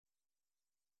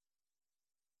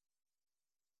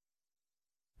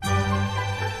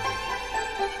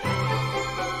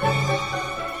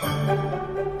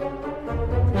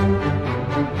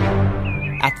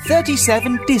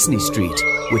37 Disney Street,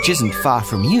 which isn't far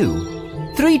from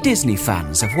you, 3 Disney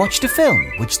fans have watched a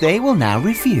film which they will now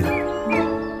review.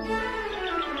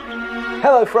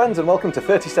 Hello friends and welcome to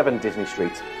 37 Disney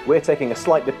Street. We're taking a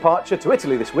slight departure to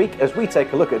Italy this week as we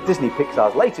take a look at Disney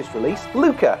Pixar's latest release,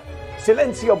 Luca.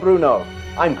 Silenzio Bruno.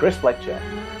 I'm Chris Fletcher.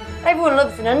 Everyone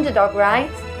loves an underdog,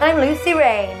 right? I'm Lucy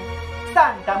Rain.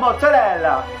 Santa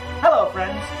mozzarella! Hello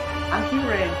friends, I'm Hugh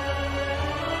Rain.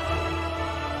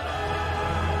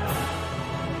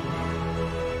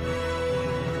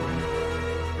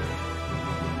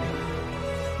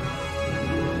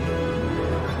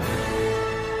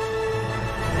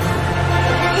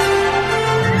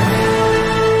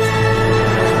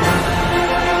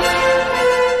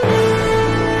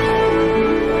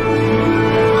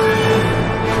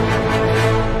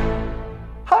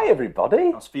 Everybody.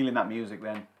 I was feeling that music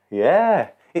then. Yeah,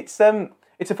 it's a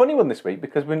funny one this week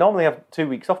because we normally have 2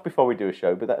 weeks off before we do a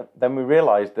show, but then we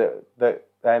realised that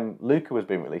Luca was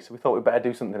being released, so we thought we'd better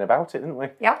do something about it, didn't we?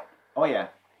 Yeah. Oh yeah.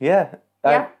 Yeah.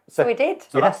 So we did.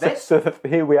 So that's this. So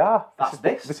here we are.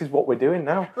 This is what we're doing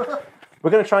now.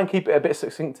 We're going to try and keep it a bit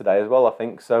succinct today as well, I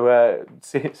think. So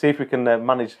see if we can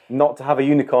manage not to have a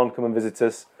unicorn come and visit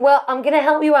us. Well, I'm going to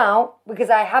help you out because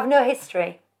I have no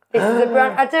history. This is a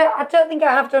brand. I don't think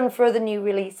I have done for other new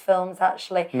release films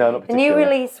actually. No, not the new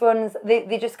particularly. release ones.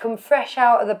 They just come fresh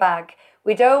out of the bag.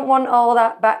 We don't want all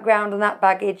that background and that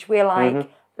baggage. We're like,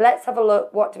 let's have a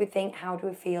look. What do we think? How do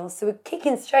we feel? So we're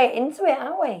kicking straight into it,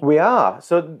 aren't we? We are.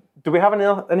 So do we have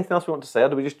anything else we want to say, or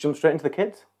do we just jump straight into the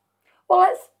kids? Well,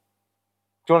 let's.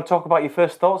 Do you want to talk about your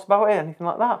first thoughts about it? Anything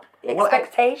like that?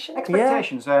 Expectations.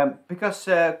 Expectations.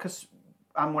 Because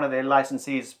I'm one of the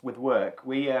licensees with work.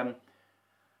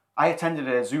 I attended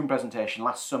a Zoom presentation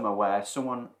last summer where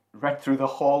someone read through the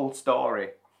whole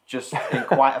story just in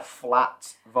quite a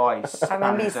flat voice. I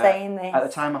remember you saying this. At the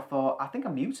time, I thought I think I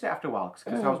muted it after a while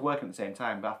because I was working at the same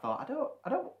time. But I thought I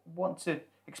don't want to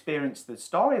experience the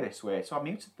story this way, so I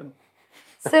muted them.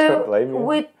 So, blame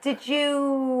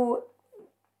you.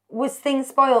 Was things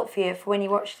spoilt for you for when you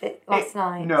watched it last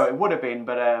night? No, it would have been,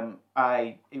 but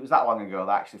it was that long ago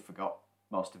that I actually forgot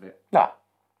most of it. Nah.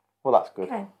 Well, that's good.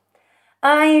 Okay.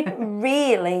 I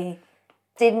really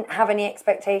didn't have any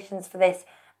expectations for this.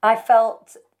 I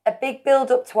felt a big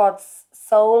build-up towards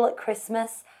Soul at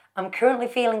Christmas. I'm currently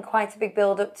feeling quite a big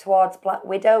build-up towards Black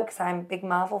Widow because I'm a big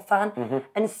Marvel fan.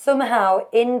 And somehow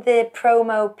in the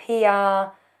promo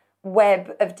PR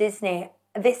web of Disney,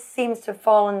 this seems to have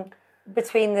fallen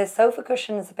between the sofa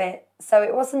cushions a bit. So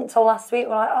it wasn't until last week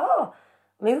we're like, oh,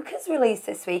 Luca's released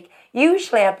this week.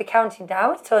 Usually I'd be counting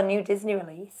down to a new Disney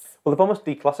release. Well, they've almost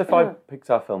declassified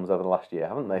Pixar films over the last year,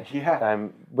 haven't they? Yeah.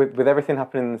 With everything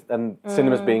happening and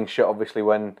cinemas being shut, obviously,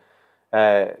 when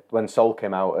Soul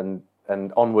came out and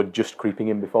Onward just creeping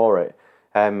in before it,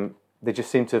 they just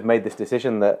seem to have made this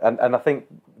decision that, and I think,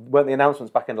 weren't the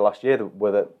announcements back into last year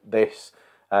were that this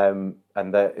and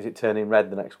is it Turning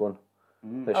Red, the next one,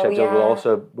 that scheduled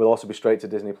will also be straight to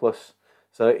Disney Plus.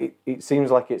 So it seems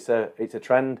like it's a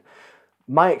trend.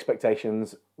 My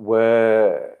expectations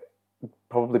were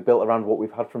probably built around what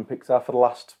we've had from Pixar for the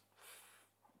last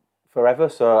forever.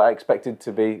 So I expected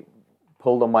to be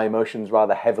pulled on my emotions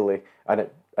rather heavily, and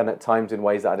at times in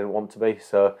ways that I didn't want to be.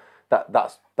 So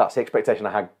that's the expectation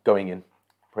I had going in,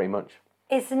 pretty much.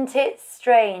 Isn't it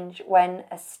strange when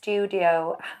a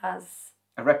studio has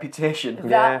A reputation.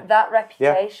 that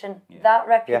reputation,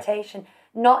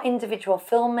 not individual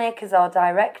filmmakers or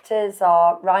directors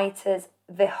or writers,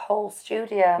 the whole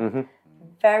studio.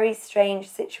 Very strange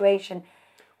situation.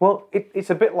 Well,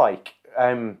 it's a bit like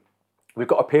we've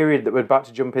got a period that we're about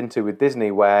to jump into with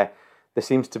Disney where there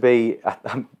seems to be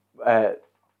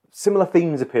similar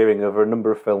themes appearing over a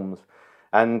number of films,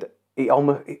 and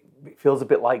it feels a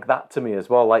bit like that to me as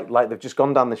well. Like they've just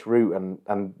gone down this route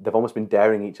and they've almost been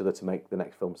daring each other to make the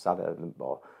next film sadder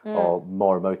or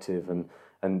more emotive and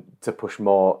to push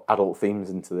more adult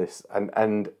themes into this,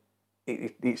 and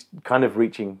it's kind of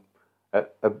reaching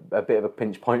a bit of a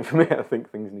pinch point for me. I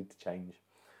think things need to change.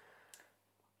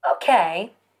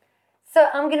 Okay, so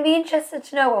I'm going to be interested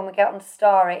to know when we get on the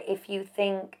story if you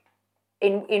think,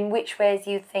 in which ways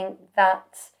you think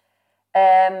that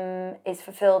is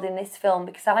fulfilled in this film,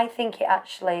 because I think it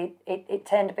actually, it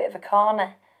turned a bit of a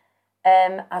corner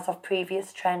as of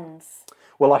previous trends.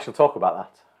 Well, I shall talk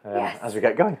about that as we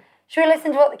get going. Should we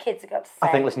listen to what the kids have got to say?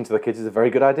 I think listening to the kids is a very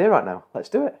good idea right now. Let's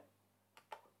do it.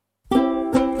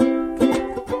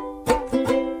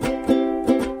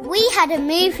 We had a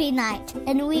movie night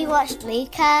and we watched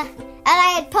Luca and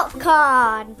I had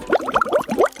popcorn.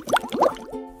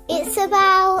 It's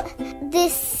about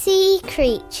this sea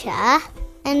creature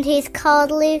and he's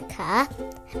called Luca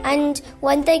And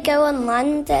when they go on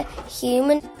land, they're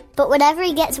human. But whenever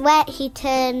he gets wet, he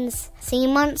turns sea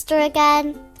monster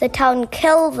again. The town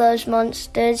kill those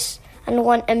monsters and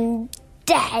want them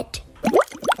dead.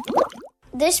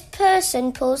 This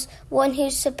person pulls one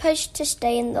who's supposed to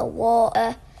stay in the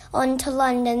water onto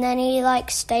land, and then he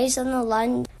stays on the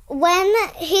land. When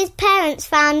his parents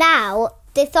found out,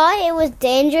 they thought it was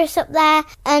dangerous up there,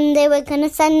 and they were going to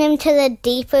send him to the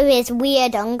deep with his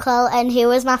weird uncle, and he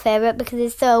was my favourite because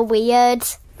he's so weird.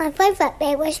 My favourite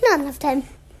bit was none of them.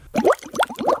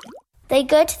 They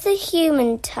go to the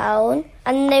human town,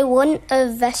 and they want a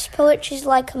Vespa, which is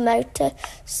like a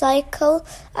motorcycle,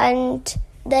 and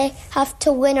they have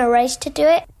to win a race to do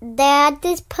it. They had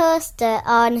this poster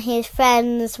on his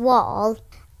friend's wall,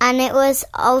 and it was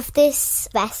of this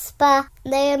Vespa.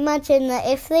 They imagined that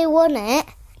if they won it,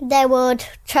 they would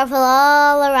travel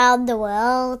all around the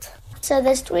world. So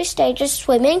there's 3 stages: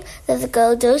 swimming, that the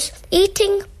girl does,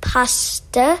 eating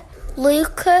pasta,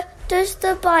 Luca does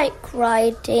the bike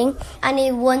riding, and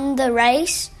he won the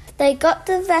race. They got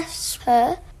the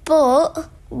Vespa, but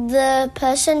the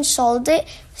person sold it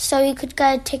so he could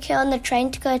get a ticket on the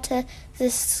train to go to the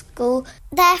school.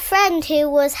 Their friend who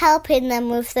was helping them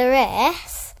with the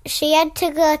race, she had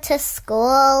to go to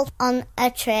school on a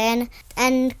train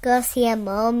and go see her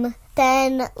mum.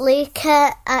 Then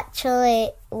Luca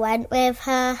actually went with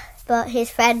her, but his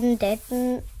friend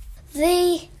didn't.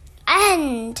 The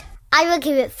end. I will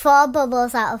give it 4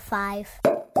 bubbles out of 5.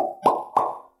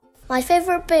 My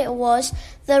favourite bit was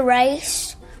the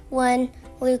race when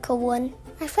Luca won.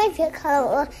 My favourite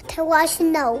colour to watch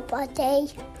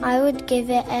nobody. I would give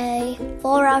it a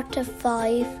 4 out of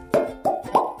 5.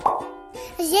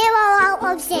 0 out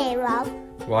of 0.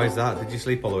 Why is that? Did you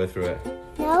sleep all the way through it?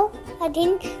 No, I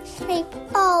didn't sleep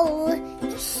all.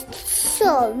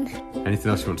 Some.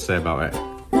 Anything else you want to say about it?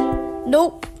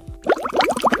 Nope.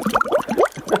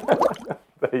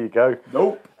 There you go.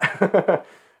 Nope.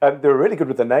 They were really good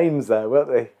with the names there, weren't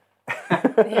they?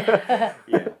 Yeah.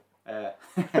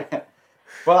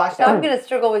 Well, I'm going to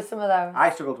struggle with some of those.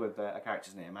 I struggled with a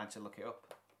character's name. I had to look it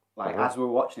up. As we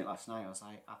were watching it last night,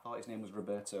 I thought his name was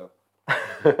Roberto,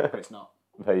 but it's not.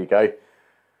 There you go.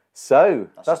 So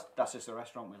That's just a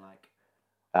restaurant we like.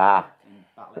 In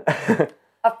Batley.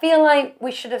 I feel like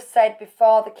we should have said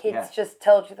before the kids just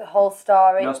told you the whole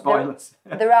story. No spoilers.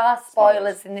 There are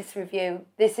spoilers in this review.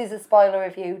 This is a spoiler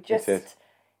review, just if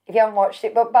you haven't watched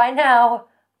it. But by now,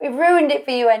 we've ruined it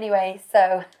for you anyway,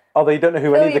 so... Although you don't know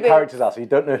who any of the characters are, so you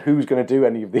don't know who's going to do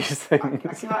any of these things.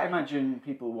 I can't imagine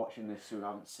people watching this who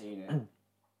haven't seen it.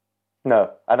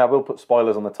 No, and I will put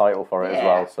spoilers on the title for it as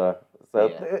well, so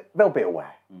they'll be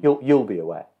aware. You'll be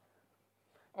aware.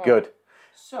 Good.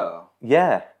 So...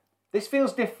 Yeah. This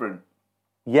feels different.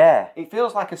 Yeah. It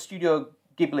feels like a Studio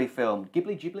Ghibli film.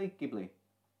 Ghibli.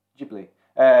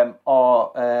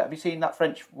 Have you seen that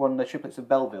French one, The Triplets of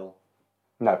Belleville?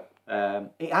 No.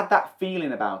 It had that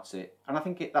feeling about it, and I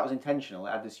think that was intentional.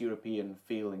 It had this European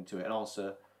feeling to it, and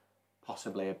also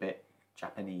possibly a bit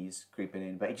Japanese creeping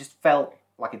in, but it just felt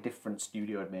like a different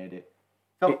studio had made it.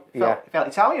 It felt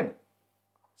Italian.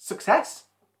 Success.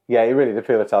 Yeah, it really did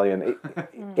feel Italian.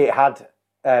 It had...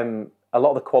 a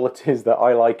lot of the qualities that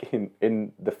I like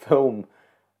in the film,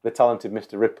 The Talented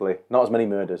Mr. Ripley. Not as many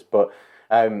murders, but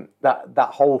that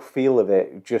whole feel of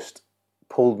it just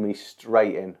pulled me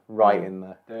straight in, in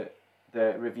there.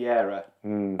 The Riviera.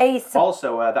 Mm.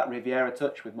 Also, that Riviera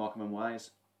touch with Morecambe and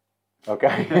Wise.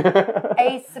 Okay.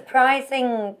 A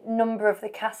surprising number of the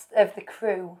cast of the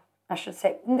crew, I should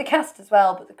say, the cast as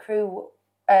well, but the crew,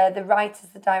 the writers,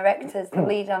 the directors, the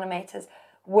lead animators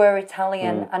were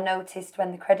Italian. I noticed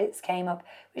when the credits came up,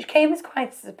 which came as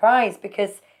quite a surprise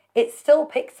because it's still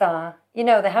Pixar. You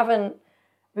know, they haven't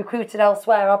recruited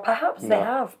elsewhere, or perhaps they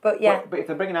have, but yeah. But if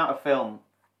they're bringing out a film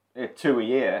 2 a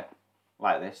year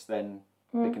like this, then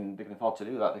they can afford to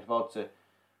do that. They can afford to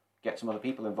get some other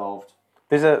people involved.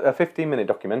 There's a 15-minute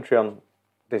documentary on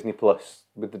Disney Plus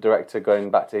with the director going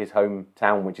back to his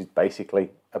hometown, which is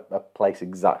basically a place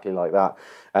exactly like that.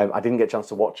 I didn't get a chance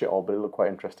to watch it all, but it looked quite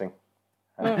interesting.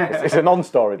 It's a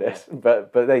non-story, this,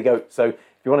 but there you go. So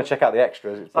if you want to check out the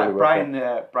extras, it's really Brian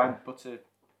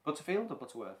Butterfield or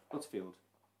Butterworth? Butterfield.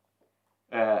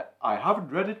 I haven't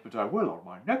read it, but I will on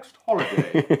my next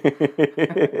holiday.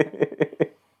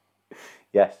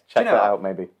 Yes, check that out,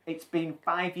 maybe. It's been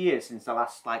 5 years since the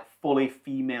last fully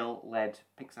female-led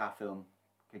Pixar film.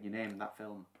 Can you name that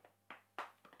film?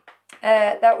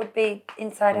 That would be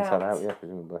Inside Out. Inside Out, yeah,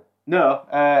 presumably.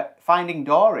 No, Finding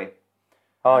Dory.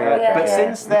 Oh, yeah. But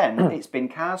since then, it's been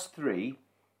Cars 3,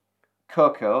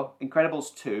 Coco,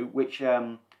 Incredibles 2, which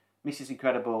Mrs.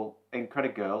 Incredible,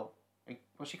 Incredigirl,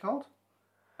 what's she called?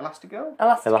 Elastigirl.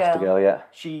 Elastigirl, yeah.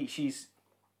 She's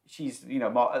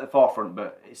more at the forefront,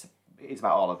 but it's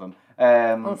about all of them.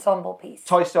 Ensemble piece.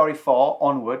 Toy Story 4,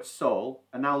 Onward, Soul,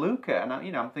 and now Luca. And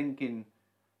I'm thinking,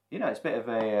 it's a bit of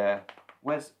a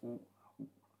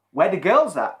where the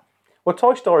girls at? Well,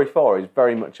 Toy Story 4 is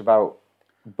very much about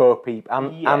Bo Peep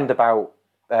and about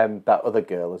that other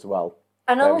girl as well.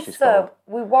 And also,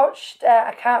 we watched,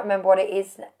 I can't remember what it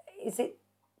is. Is it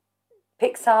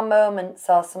Pixar Moments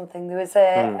or something? There was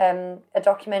a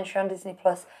documentary on Disney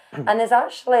Plus, and there's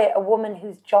actually a woman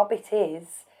whose job it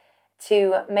is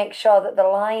to make sure that the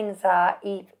lines are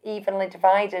evenly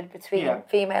divided between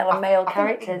female and male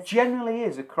characters. It generally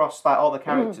is across all the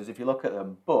characters if you look at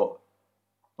them, but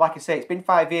like I say, it's been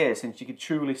 5 years since you could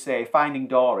truly say Finding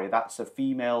Dory, that's a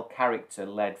female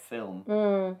character-led film.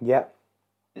 Yeah.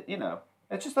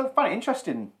 It's just I find it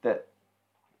interesting that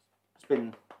it's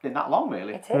been that long,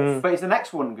 really. It is. But is the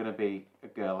next one going to be a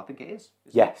girl? I think it is.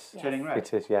 Yes. Turning red.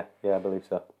 It is, yeah. Yeah, I believe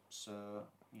so. So,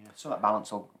 so that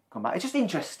balance will come back. It's just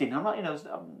interesting. I'm not,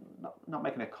 I'm not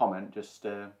making a comment, just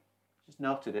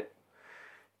noted it.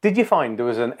 Did you find there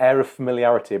was an air of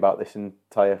familiarity about this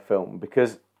entire film?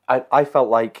 Because I felt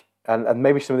like, and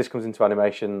maybe some of this comes into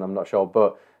animation, I'm not sure,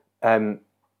 but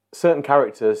certain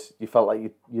characters, you felt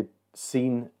like you'd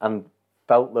seen and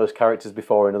felt those characters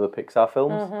before in other Pixar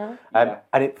films.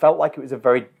 And it felt like it was a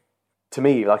very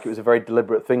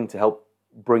deliberate thing to help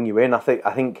bring you in. I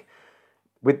think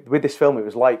with this film, it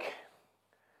was like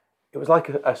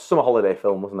a summer holiday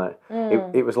film, wasn't it?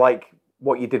 It was like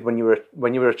what you did when you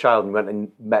were a child and you went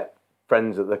and met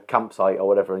friends at the campsite or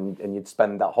whatever, and you'd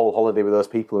spend that whole holiday with those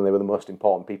people, and they were the most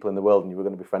important people in the world, and you were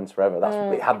going to be friends forever.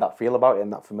 It had that feel about it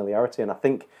and that familiarity, and I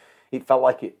think it felt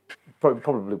like it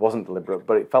probably wasn't deliberate,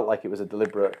 but it felt like it was a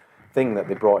deliberate thing that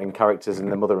they brought in characters and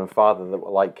the mother and father that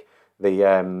were like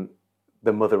the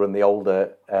mother and the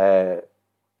older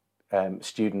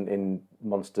student in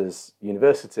Monsters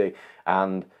University,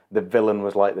 and the villain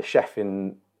was like the chef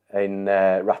in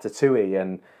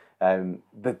Ratatouille, and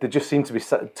they just seemed to be,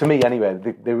 to me anyway,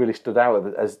 they really stood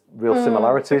out as real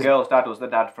similarities. The girl's dad was the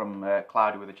dad from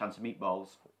Cloudy with a Chance of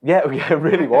Meatballs. Yeah, it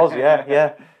really was,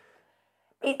 yeah.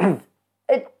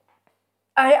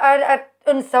 I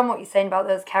understand what you're saying about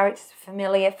those characters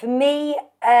familiar. For me,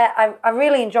 I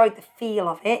really enjoyed the feel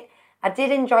of it. I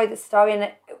did enjoy the story,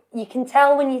 and you can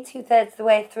tell when you're 2/3 of the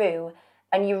way through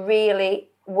and you're really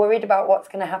worried about what's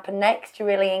going to happen next, you're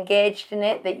really engaged in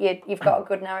it, that you've got a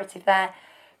good narrative there.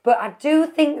 But I do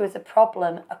think there was a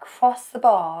problem across the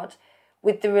board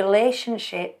with the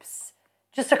relationships,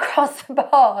 just across the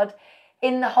board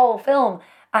in the whole film.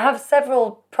 I have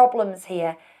several problems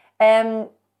here.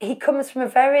 He comes from a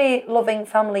very loving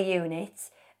family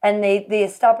unit, and they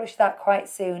established that quite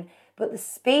soon. But the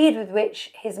speed with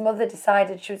which his mother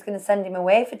decided she was going to send him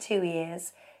away for 2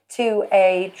 years to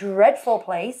a dreadful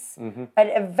place,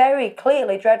 a very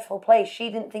clearly dreadful place,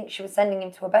 she didn't think she was sending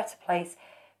him to a better place,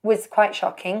 was quite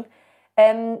shocking.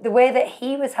 The way that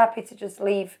he was happy to just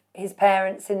leave his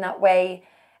parents in that way,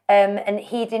 and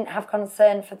he didn't have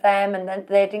concern for them, and then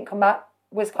they didn't come back,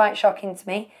 was quite shocking to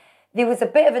me. There was a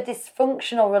bit of a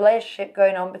dysfunctional relationship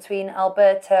going on between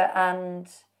Alberta and...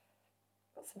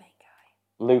 what's the main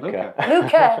guy?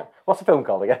 Luca. What's the film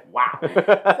called again? Wow.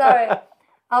 Sorry.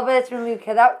 Alberta and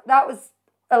Luca. That was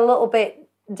a little bit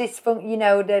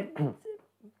dysfunctional,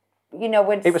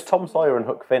 when... It was Tom Sawyer and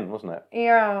Huck Finn, wasn't it?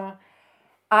 Yeah.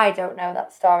 I don't know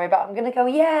that story, but I'm going to go,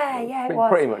 it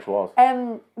was. Pretty much was.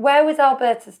 Where was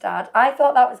Alberta's dad? I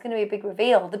thought that was going to be a big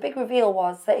reveal. The big reveal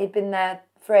was that he'd been there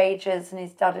for ages and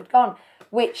his dad had gone,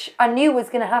 which I knew was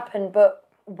going to happen, but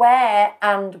where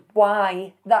and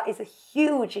why, that is a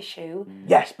huge issue.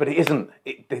 Yes, but it isn't.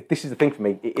 This is the thing for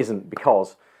me. It isn't,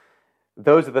 because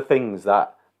those are the things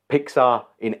that Pixar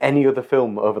in any other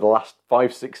film over the last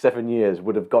 5, 6, 7 years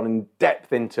would have gone in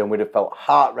depth into and would have felt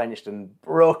heart-wrenched and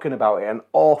broken about it and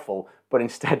awful, but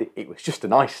instead it was just a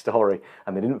nice story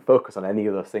and they didn't focus on any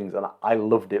of those things, and I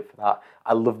loved it for that.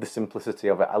 I loved the simplicity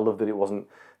of it. I loved that it wasn't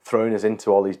throwing us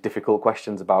into all these difficult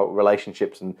questions about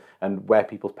relationships and where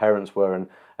people's parents were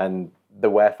and the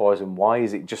wherefores and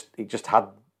whys. It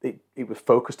was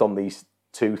focused on these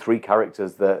 2-3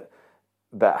 characters that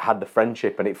had the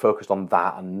friendship, and it focused on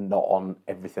that and not on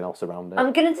everything else around it.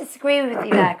 I'm going to disagree with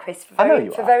you there, Chris, for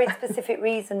for very specific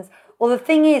reasons. Well, the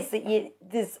thing is that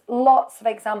there's lots of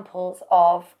examples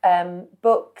of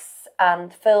books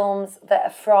and films that are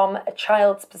from a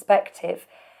child's perspective,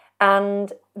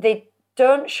 and they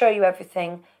don't show you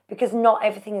everything because not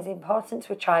everything is important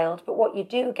to a child, but what you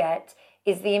do get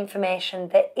is the information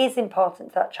that is important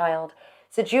to that child.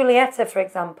 So Julieta, for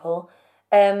example,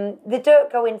 They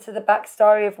don't go into the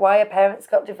backstory of why her parents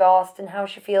got divorced and how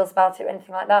she feels about it or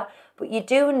anything like that. But you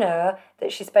do know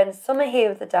that she spends summer here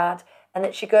with the dad and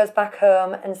that she goes back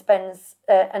home and spends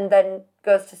and then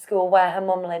goes to school where her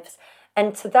mum lives.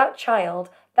 And to that child,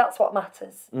 that's what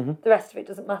matters. The rest of it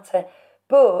doesn't matter.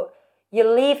 But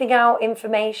you're leaving out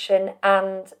information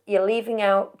and you're leaving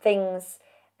out things,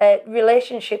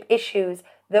 relationship issues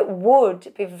that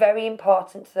would be very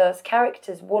important to those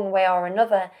characters one way or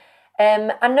another.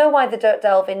 I know why they don't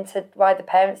delve into why the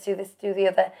parents do this, do the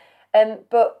other,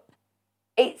 but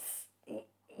it's,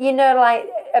 you know, like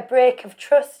a break of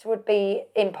trust would be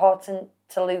important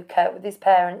to Luca with his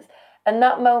parents, and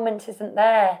that moment isn't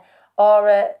there, or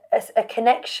a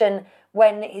connection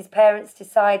when his parents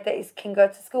decide that he can go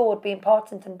to school would be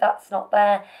important, and that's not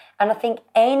there. And I think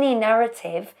any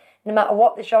narrative, no matter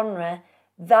what the genre,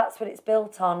 that's what it's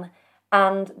built on,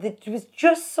 and there was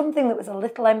just something that was a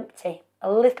little empty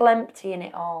in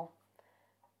it all.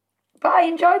 But I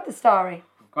enjoyed the story.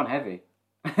 Gone heavy.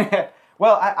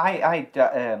 Well, I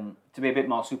to be a bit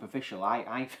more superficial,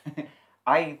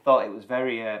 I thought it was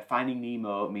very Finding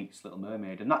Nemo meets Little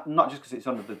Mermaid, and not just because it's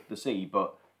under the sea,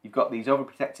 but you've got these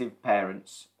overprotective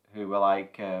parents who are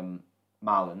like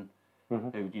Marlon, who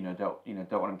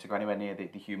don't want him to go anywhere near the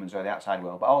humans or the outside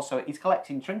world, but also he's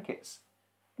collecting trinkets.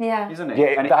 Yeah, isn't it?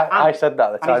 Yeah, I said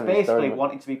that at the time. And he's basically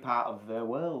wanting to be part of their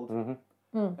world.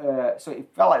 So it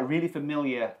felt like really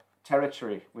familiar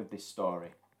territory with this story.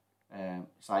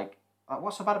 It's like,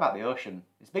 what's so bad about the ocean?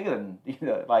 It's bigger than,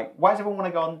 like, why does everyone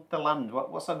want to go on the land?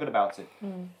 What's so good about it?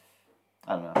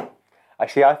 I don't know.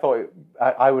 Actually, I thought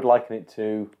I would liken it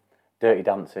to Dirty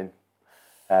Dancing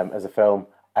as a film,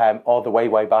 or The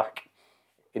Way Back,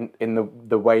 in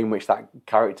the way in which that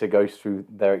character goes through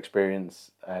their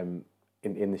experience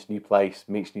in this new place,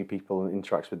 meets new people and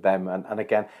interacts with them. And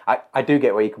again, I do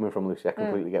get where you're coming from, Lucy. I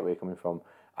completely get where you're coming from.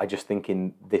 I just think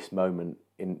in this moment,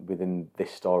 within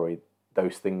this story,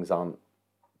 those things aren't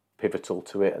pivotal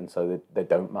to it, and so they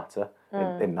don't matter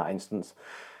in that instance.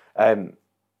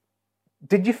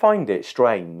 Did you find it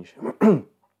strange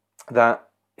that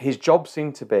his job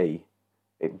seemed to be,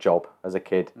 as a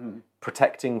kid,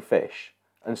 protecting fish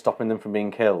and stopping them from being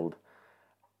killed?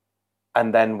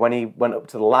 And then when he went up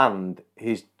to the land,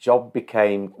 his job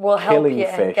became killing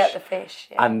fish and get the fish,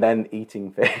 and then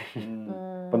eating fish.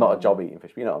 But not a job eating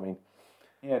fish, but you know what I mean?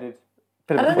 Yeah, I did.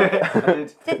 I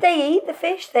did. Did they eat the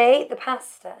fish? They ate the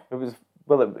pasta. It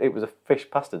was a fish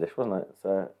pasta dish, wasn't it?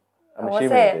 So I'm assuming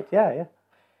was it? Did.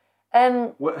 Yeah.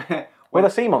 Well, they're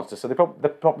sea monsters, so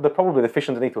they're probably the fish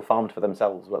underneath were farmed for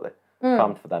themselves, weren't they?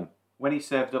 Farmed for them. When he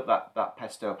served up that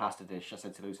pesto pasta dish, I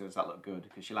said to Lucy, does that look good?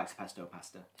 Because she likes pesto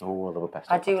pasta. Oh, I love a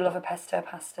pesto I pasta. do love a pesto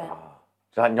pasta. Oh.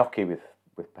 Is that gnocchi with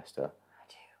pesto? I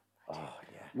do. Oh,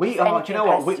 yeah. Do you know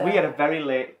what? We had a very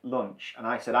late lunch, and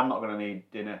I said, I'm not going to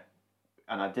need dinner.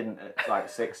 And I didn't at like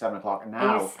 6, 7 o'clock. And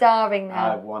now Are you starving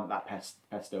now? I want that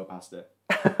pesto pasta.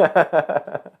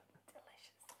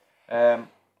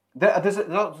 Delicious.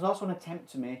 There's also an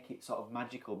attempt to make it sort of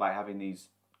magical by having these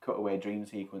cutaway dream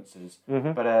sequences.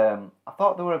 But I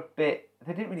thought they were a bit...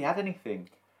 They didn't really add anything.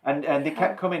 And they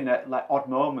kept coming at like odd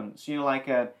moments. Like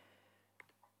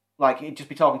he'd just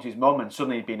be talking to his mum and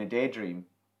suddenly he'd be in a daydream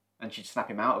and she'd snap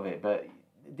him out of it. But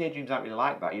daydreams aren't really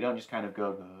like that. You don't just kind of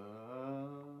go...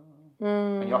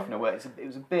 And you're off in a way. It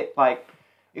was a bit like...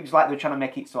 It was like they were trying to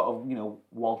make it sort of,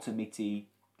 Walter Mitty,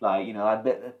 like, a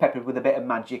bit peppered with a bit of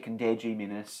magic and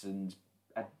daydreaminess, and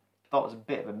I thought it was a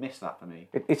bit of a miss, that, for me.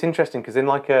 It's interesting, because in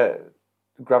like a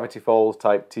Gravity Falls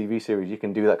type TV series, you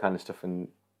can do that kind of stuff and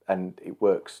it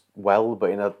works well,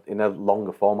 but in a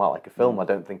longer format like a film, I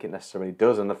don't think it necessarily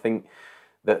does. And I think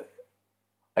that,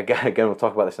 again we'll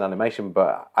talk about this in animation,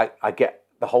 but I get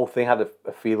the whole thing had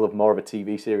a feel of more of a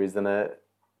TV series than a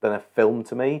film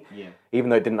to me. Yeah. Even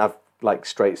though it didn't have like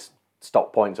straight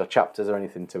stop points or chapters or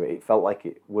anything to it, it felt like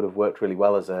it would have worked really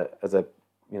well as a an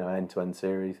end-to-end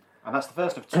series. And that's the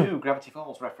first of 2 Gravity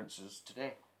Falls references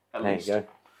today. At least. There you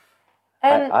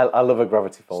go. I love a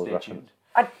Gravity Falls Stay reference.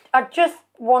 tuned. I just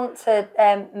want to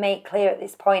make clear at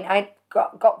this point, I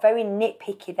got very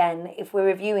nitpicky then if we're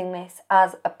reviewing this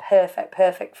as a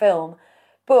perfect film.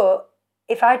 But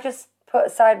if I just put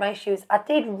aside my shoes, I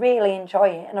did really enjoy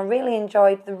it, and I really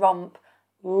enjoyed the romp.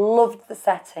 Loved the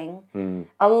setting.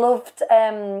 I loved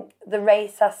the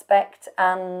race aspect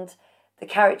and the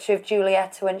character of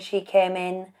Giulietta when she came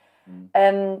in.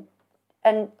 And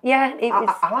yeah, it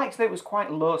was... I liked that it was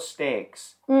quite low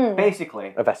stakes.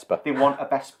 Basically, A Vespa. they want a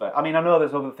Vespa. I mean, I know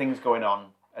there's other things going on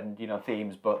and,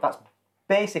 themes, but that's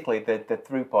basically the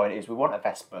through point is we want a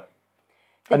Vespa.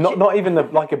 And not even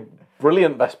like a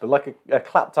brilliant Vespa, like a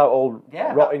clapped out old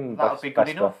rotting that would be good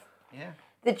Vespa. enough. Yeah.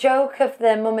 The joke of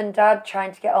the mum and dad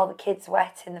trying to get all the kids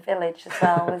wet in the village as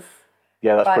well was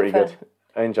Yeah, that's quite pretty fun. good.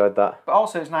 I enjoyed that. But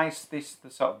also, it's nice. The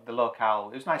sort of the locale.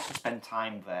 It was nice to spend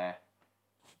time there.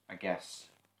 I guess.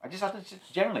 I just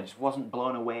generally just wasn't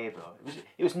blown away though.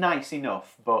 It was nice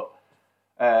enough, but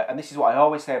and this is what I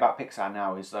always say about Pixar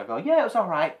now is I go, yeah, it was all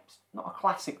right. It's not a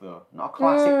classic though, not a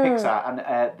classic Pixar, and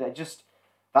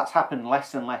that's happened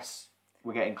less and less.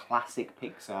 We're getting classic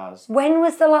Pixars. When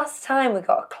was the last time we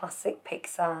got a classic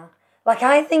Pixar? Like,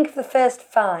 I think of the first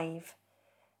 5.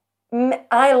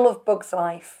 I love Bug's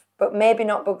Life, but maybe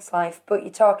not Bug's Life. But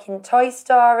you're talking Toy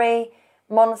Story,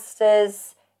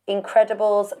 Monsters,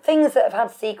 Incredibles, things that have had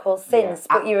sequels since,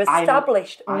 but you're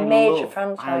established major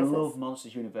franchises. I love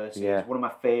Monsters University. Yeah. It's one of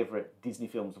my favourite Disney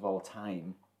films of all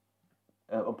time.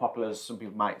 Unpopular as some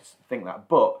people might think that,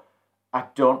 but I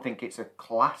don't think it's a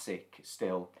classic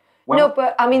still.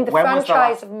 But I mean, the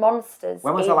franchise of Monsters.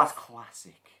 When was the last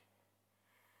classic?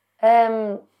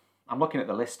 I'm looking at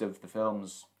the list of the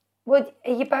films. Well,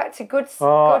 are you back to good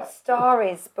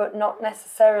stories, but not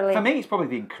necessarily? For me, it's probably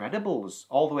The Incredibles,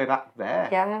 all the way back there.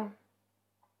 Yeah.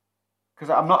 Because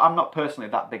I'm not personally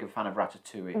that big a fan of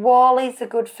Ratatouille. Wall-E's a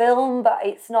good film, but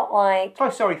it's not like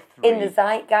Toy Story 3. in the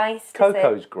zeitgeist.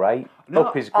 Coco's great. No,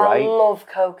 Up is I great. love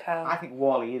Coco. I think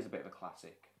Wall-E is a bit of a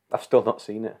classic. I've still not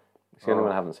seen it. It's the only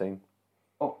one I haven't seen.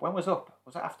 Oh, when was Up?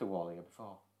 Was that after Wall-E or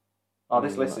before? Oh,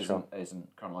 this list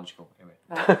isn't chronological.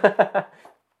 Anyway.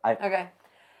 Okay.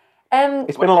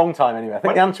 It's been a long time anyway. I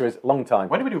think the answer is long time.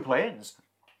 When do we do planes?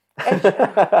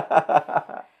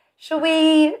 Shall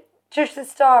we judge the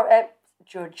story?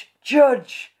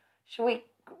 Judge. Shall we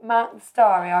mark the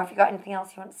story, or have you got anything else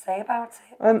you want to say about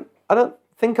it? I don't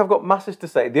think I've got masses to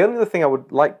say. The only other thing I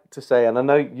would like to say, and I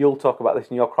know you'll talk about this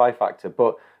in your cry factor,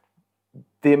 but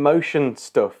the emotion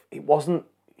stuff, it wasn't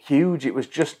huge. It was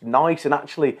just nice, and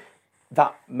actually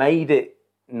that made it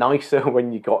nicer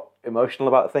when you got emotional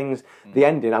about things. The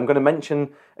ending, I'm going to mention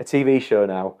a TV show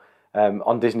now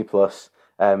on Disney Plus,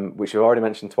 which I've already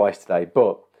mentioned twice today,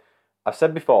 but I've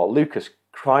said before, Lucas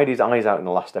cried his eyes out in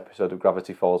the last episode of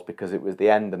Gravity Falls because it was the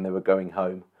end and they were going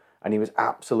home, and he was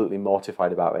absolutely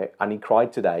mortified about it, and he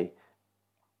cried today,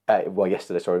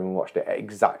 yesterday, when we watched it, at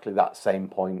exactly that same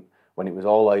point when it was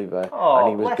all over and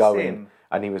he was going him.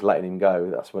 and he was letting him go.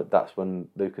 That's when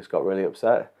Lucas got really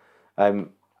upset.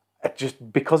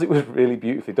 Just because it was really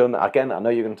beautifully done. Again, I know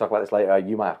you're going to talk about this later.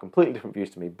 You might have completely different views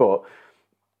to me, but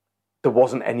there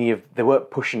wasn't they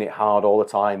weren't pushing it hard all the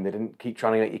time. They didn't keep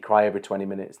trying to make you cry every 20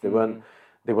 minutes. They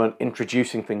weren't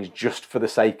introducing things just for the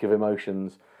sake of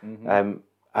emotions. And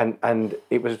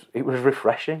it was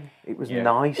refreshing. It was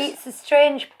nice. It's a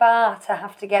strange bar to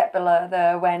have to get below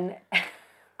though when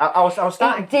I was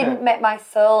starting it didn't make my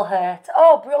soul hurt.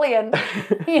 Oh, brilliant!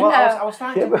 I was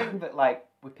starting to think that, like,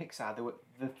 with Pixar,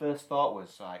 the first thought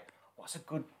was like, what's a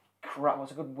good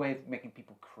way of making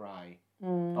people cry?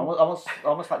 Almost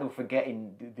like they were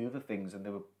forgetting the other things and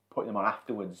they were putting them on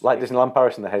afterwards. Like Disneyland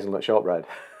Paris and the hazelnut shortbread.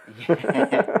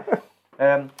 Yeah.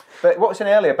 But what was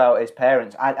saying earlier about his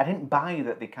parents, I didn't buy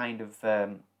that they kind of,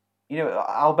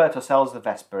 Alberto sells the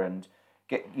Vespa and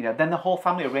then the whole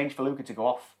family arranged for Luca to go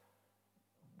off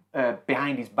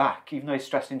behind his back, even though he's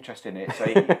stressed interest in it. So,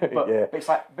 but it's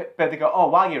like, but they go, oh,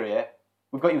 while you're here,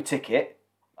 we've got you a ticket.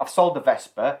 I've sold the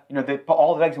Vespa. They put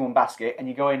all the eggs in one basket, and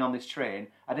you go in on this train.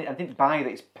 I didn't buy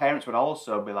that his parents would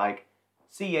also be like,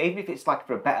 see you, even if it's like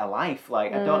for a better life.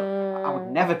 Like I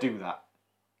would never do that.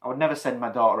 I would never send my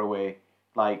daughter away,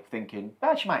 like thinking,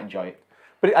 she might enjoy it.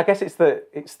 But I guess it's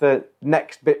the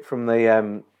next bit from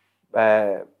the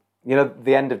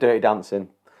the end of Dirty Dancing,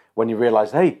 when you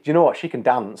realise, hey, do you know what? She can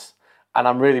dance, and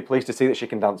I'm really pleased to see that she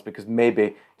can dance because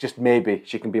maybe, just maybe,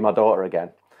 she can be my daughter again.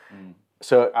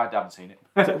 So I haven't seen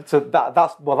it. so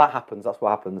that happens. That's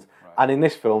what happens. Right. And in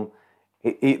this film,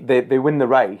 they win the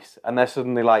race, and they're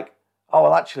suddenly like, oh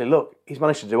well, actually, look, he's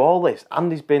managed to do all this,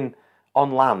 and he's been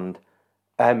on land.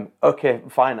 Okay,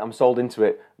 fine, I'm sold into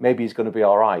it. Maybe he's going to be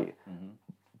all right.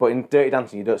 But in Dirty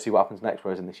Dancing, you don't see what happens next,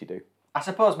 whereas in this you do. I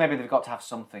suppose maybe they've got to have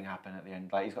something happen at the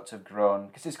end. Like he's got to have grown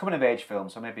because it's a coming of age film,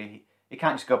 so maybe he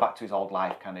can't just go back to his old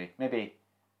life, can he? Maybe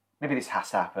this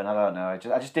has to happen. I don't know.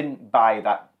 I just didn't buy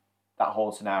that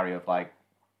whole scenario of like,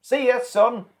 see ya,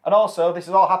 son, and also this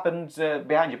has all happened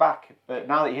behind your back. But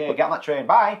now that you're here, get on that train.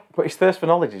 Bye. But his thirst for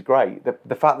knowledge is great.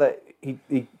 The fact that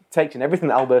he takes in everything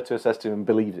that Alberto says to him and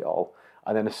believes it all,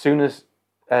 and then as soon as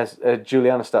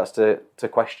Juliana starts to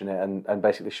question it and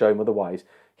basically show him otherwise,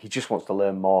 he just wants to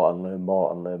learn more and learn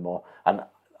more and learn more. And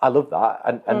I love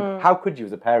that. And how could you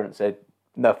as a parent say,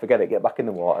 no, forget it, get back in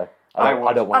the water? I don't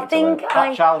want you to learn.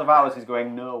 That child of ours is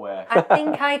going nowhere. I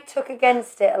think I took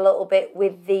against it a little bit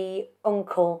with the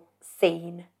uncle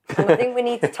scene. And I think we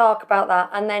need to talk about that.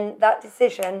 And then that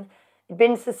decision had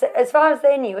been, as far as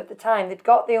they knew at the time, they'd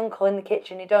got the uncle in the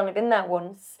kitchen. He'd only been there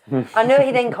once. I know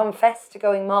he then confessed to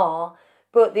going more,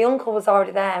 but the uncle was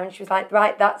already there, and she was like,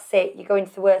 right, that's it. You're going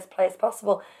to the worst place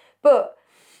possible. But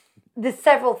there's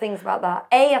several things about that.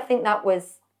 I think that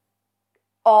was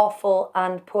awful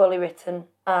and poorly written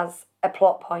as a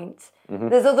plot point.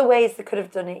 There's other ways they could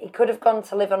have done it. He could have gone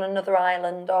to live on another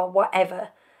island or whatever.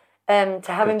 To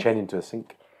have him chain into a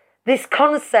sink. This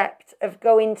concept of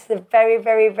going to the very,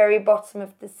 very, very bottom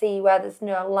of the sea where there's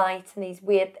no light and these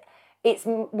weird... It's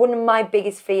one of my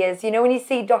biggest fears. You know, when you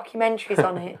see documentaries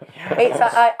on it, it's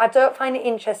like, I don't find it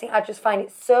interesting. I just find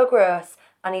it so gross.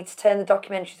 I need to turn the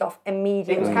documentaries off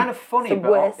immediately. It was kind of funny, It's the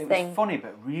worst it was thing. funny,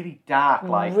 but really dark.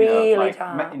 Like Really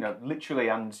dark. Literally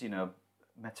and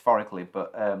metaphorically.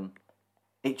 But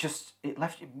it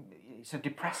left. It's a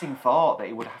depressing thought that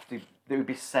it would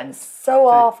be sent So to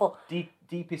awful. the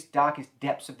deepest, darkest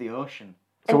depths of the ocean.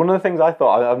 So one of the things I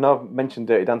thought, I've now mentioned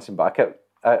Dirty Dancing, but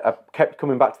I kept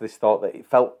coming back to this thought that it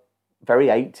felt very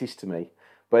 80s to me.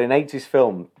 But in 80s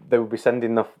film, they would be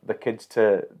sending the kids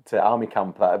to army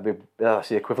camp. That would be that's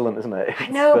the equivalent, isn't it? I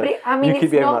know, but you keep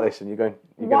it's behaving not... like this, and you're going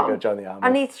to go join the army.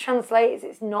 I need to translate it.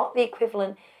 It's not the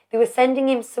equivalent. They were sending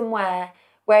him somewhere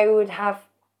where he would have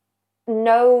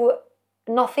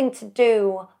nothing to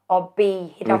do or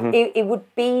be. It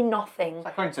would be nothing.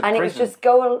 Like going to and prison. it was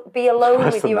just be alone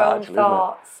worse with than your that, own actually, isn't it?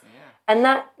 thoughts. And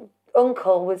that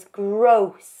uncle was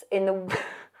gross in the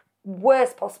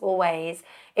worst possible ways.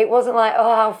 It wasn't like,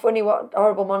 oh, how funny, what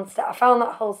horrible monster. I found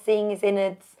that whole seeing his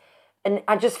innards, and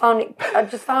I just found it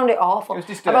awful. It was I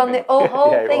disturbing. found the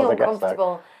whole Yeah, it thing was, I guess so.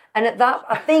 uncomfortable. And at that,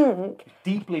 I think...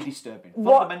 Deeply disturbing.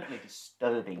 What- Fundamentally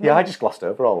disturbing. Yeah, I just glossed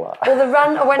over all that. Well, the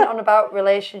rant I went on about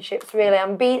relationships, really,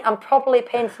 I'm probably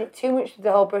painting it too much with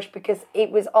the whole brush because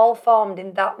it was all formed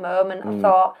in that moment. I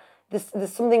thought,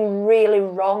 there's something really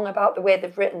wrong about the way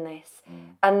they've written this.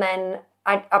 And then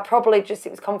I probably just,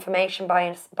 it was confirmation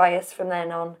bias from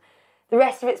then on. The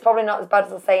rest of it's probably not as bad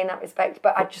as I say in that respect,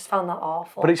 but I just found that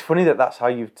awful. But it's funny that that's how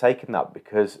you've taken that,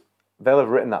 because they'll have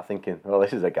written that thinking, well,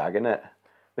 this is a gag, isn't it?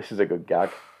 This is a good gag.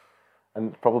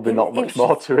 And probably not much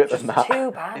more to it than that.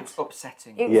 Too bad. It was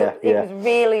upsetting. It was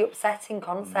really upsetting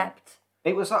concept.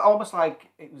 It was almost like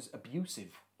it was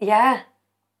abusive. Yeah.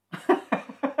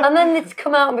 And then they'd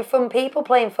come out and be fun people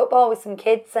playing football with some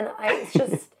kids, and it's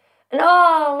just... And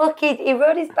oh, look, he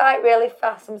rode his bike really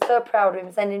fast. I'm so proud of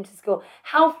him, sending him to school.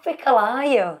 How fickle are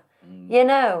you? You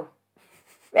know.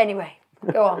 Anyway,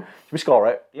 go on. Should we score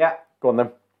it? Yeah. Go on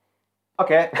then.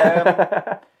 Okay.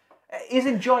 It's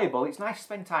enjoyable. It's nice to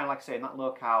spend time, like I say, in that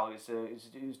locale. It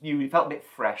was new. It felt a bit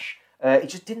fresh. It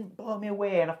just didn't blow me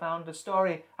away, and I found the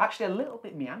story actually a little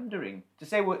bit meandering. To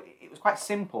say it was quite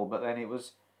simple, but then it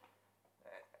was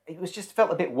just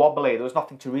felt a bit wobbly. There was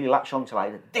nothing to really latch on to,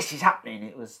 like, this is happening.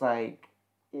 It was like,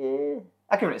 yeah.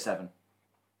 I give it a 7.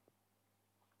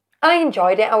 I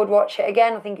enjoyed it. I would watch it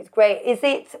again. I think it's great. Is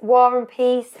it War and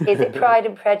Peace? Is it Pride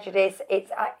and Prejudice?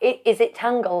 Is it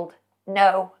Tangled?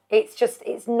 No.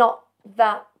 It's not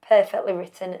that perfectly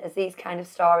written as these kind of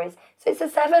stories. So it's a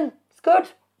 7. It's good.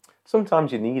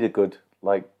 Sometimes you need a good,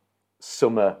 like,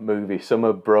 summer movie,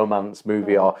 summer bromance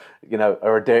movie, or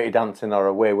a Dirty Dancing, or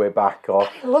a Way Back, or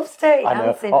He loves Dirty I know.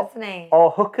 Dancing, doesn't he?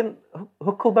 or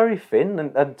Huckleberry Finn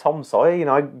and Tom Sawyer.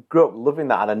 I grew up loving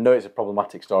that, and I know it's a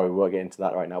problematic story. We won't get into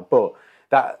that right now, but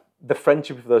that the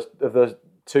friendship of those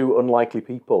two unlikely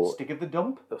people. Stick of the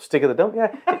dump? Stick of the dump,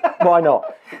 yeah. Why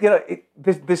not?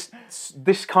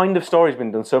 This kind of story's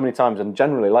been done so many times, and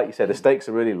generally, like you said, the stakes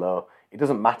are really low. It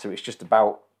doesn't matter. It's just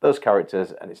about those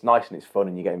characters, and it's nice and it's fun,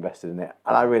 and you get invested in it.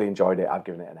 And I really enjoyed it. I've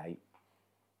given it an 8.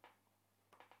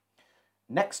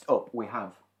 Next up, we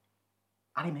have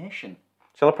animation.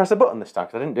 Shall I press a button this time?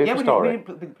 Because I didn't do it for We story.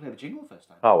 didn't play the jingle first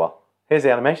time. Oh well. Here's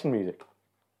the animation music.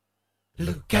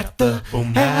 Look at the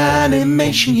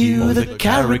animation, you, the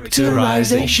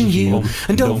characterization, you,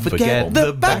 and don't forget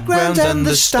the background and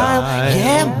the style.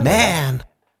 Yeah, man.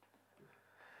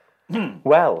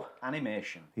 Well,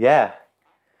 Animation. yeah.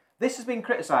 This has been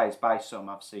criticised by some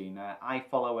I've seen. I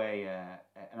follow an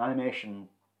animation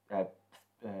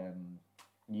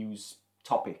news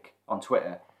topic on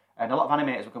Twitter, and a lot of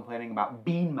animators were complaining about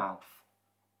Bean Mouth.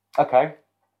 Okay.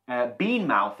 Bean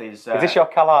Mouth is... Is this your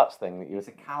CalArts thing that you? It's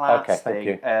a CalArts Okay,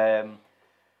 thing. thank you.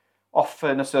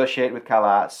 Often associated with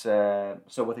CalArts,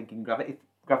 so we're thinking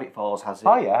Gravity Falls has it.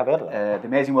 Oh yeah, I've heard of that. The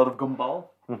Amazing World of Gumball,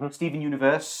 Steven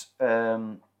Universe,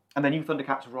 and the new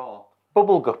Thundercats Raw.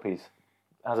 Bubble Guppies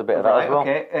has a bit of that as well.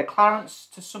 Okay. Clarence,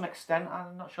 to some extent,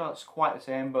 I'm not sure that's quite the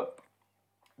same, but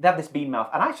they have this bean mouth,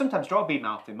 and I sometimes draw bean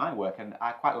mouth in my work, and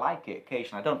I quite like it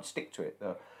occasionally. I don't stick to it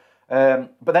though.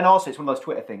 But then also it's one of those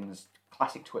Twitter things,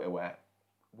 classic Twitter, where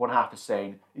one half is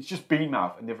saying it's just bean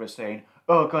mouth, and the other is saying,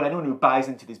 "Oh God, anyone who buys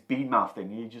into this bean mouth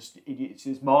thing,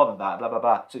 it's more than that." Blah blah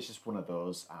blah. So it's just one of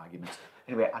those arguments.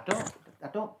 Anyway, I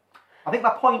don't. I think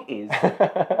my point is,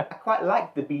 I quite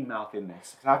like the bean mouth in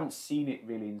this because I haven't seen it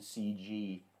really in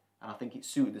CG, and I think it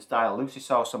suited the style. Lucy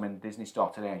saw some in Disney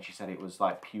Store today, and she said it was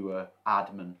like pure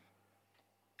Aardman.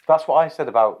 That's what I said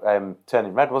about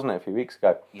Turning Red, wasn't it, a few weeks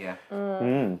ago? Yeah.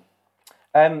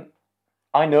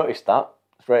 I noticed that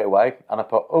straight away, and I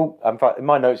put, in fact, in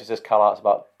my notes it says CalArts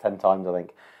about 10 times, I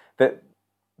think.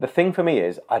 The thing for me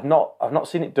is, I've not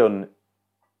seen it done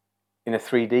in a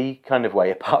 3D kind of way,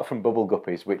 apart from Bubble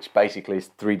Guppies, which basically is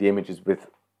 3D images with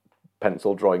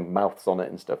pencil drawing mouths on it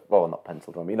and stuff. Well, not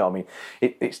pencil drawing, you know what I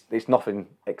mean? It's nothing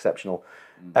exceptional.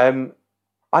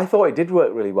 I thought it did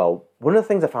work really well. One of the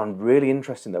things I found really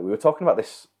interesting, though, we were talking about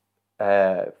this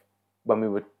when we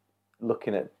were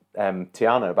looking at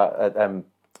Tiana, about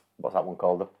what's that one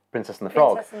called? The Princess and the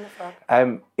Frog. Princess and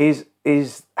the Frog.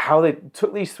 Is how they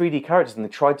took these 3D characters and they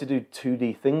tried to do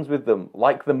 2D things with them,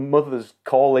 like the mother's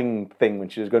calling thing when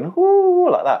she was going whoo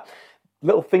like that.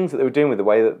 Little things that they were doing with the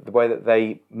way that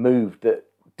they moved that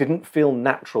didn't feel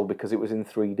natural because it was in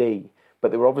 3D,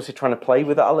 but they were obviously trying to play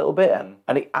with that a little bit,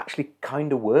 and it actually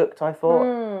kind of worked. I thought.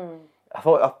 I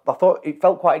thought it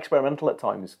felt quite experimental at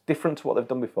times, different to what they've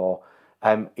done before.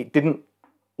 It didn't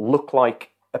look like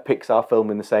a Pixar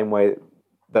film in the same way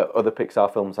that other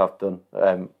Pixar films have done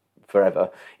forever.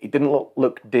 It didn't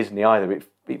look Disney either.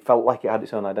 It felt like it had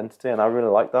its own identity, and I really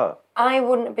liked that. I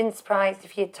wouldn't have been surprised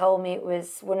if you'd told me it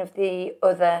was one of the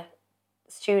other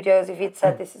studios, if you'd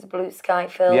said this is a Blue Sky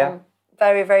film. Yeah.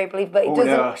 Very, very believable. But it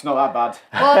doesn't... no, it's not that bad.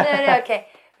 Well, no, okay.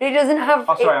 But it doesn't have...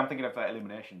 Oh, sorry, I'm thinking of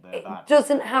Illumination. They're bad. It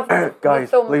doesn't have the Guys,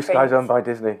 thumbprint. Blue Sky's owned by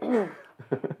Disney.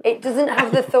 It doesn't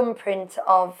have the thumbprint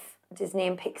of Disney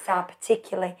and Pixar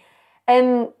particularly.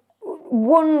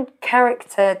 One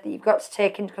character that you've got to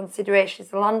take into consideration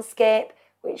is the landscape,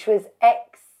 which was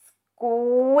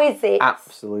exquisite.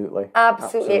 Absolutely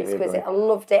Exquisite. agree. I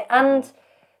loved it. And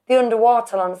the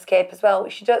underwater landscape as well,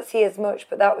 which you don't see as much,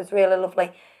 but that was really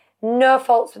lovely. No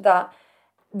faults with that.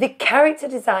 The character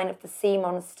design of the sea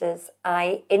monsters,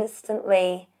 I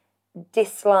instantly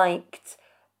disliked.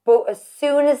 But as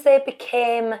soon as they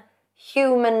became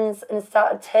humans and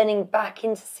started turning back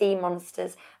into sea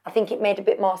monsters, I think it made a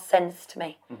bit more sense to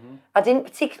me. Mm-hmm. I didn't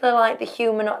particularly like the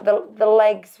human, the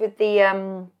legs with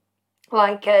the,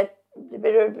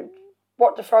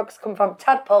 what do frogs come from?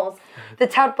 Tadpoles. The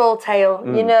tadpole tail,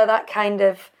 you know, that kind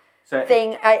of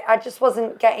thing. I just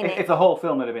wasn't getting it. If the whole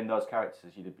film had been those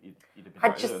characters, you'd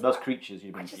have been those creatures.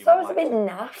 I just thought it was a bit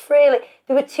naff, really.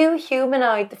 They were too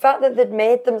humanoid. The fact that they'd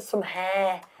made them some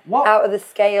hair out of the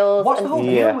scales. What's the whole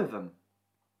deal with them?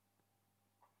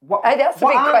 That's a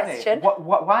big question.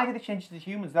 Why did they change to the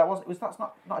humans? That's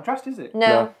not addressed, is it?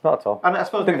 No, not at all. I mean, I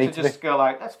suppose they could just go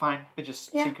like, that's fine. They're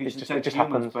just sea creatures it just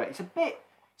humans. happens. But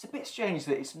it's a bit strange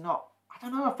that it's not. I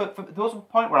don't know. There was a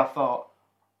point where I thought,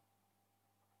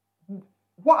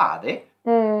 what are they?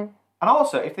 And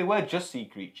also, if they were just sea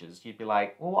creatures, you'd be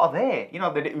like, well, what are they? You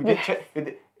know, forget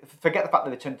the fact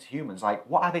that they turned to humans. Like,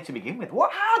 what are they to begin with?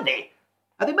 What are they?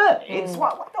 Are they mermaids?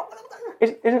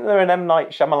 Isn't there an M. Night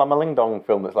Shyamalan Dong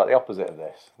film that's like the opposite of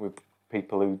this, with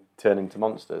people who turn into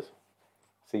monsters,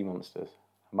 sea monsters?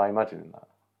 Am I imagining that?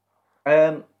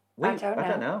 I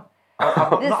don't know.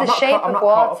 There's The Shape of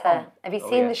Water. Have you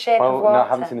seen The Shape of Water? No, I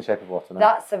haven't seen The Shape of Water. No.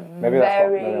 That's a very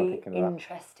I'm thinking of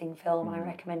interesting film. I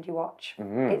recommend you watch.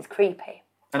 It's creepy.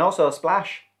 And also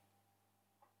Splash.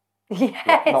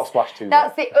 Yes. Not Splash 2.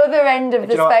 That's the other end of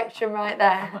the spectrum right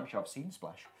there. I'm not sure I've seen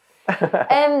Splash.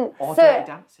 Or Dirty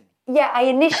Dancing. Yeah,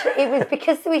 it was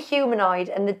because they were humanoid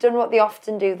and they'd done what they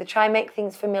often do. They try and make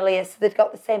things familiar, so they'd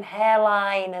got the same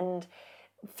hairline and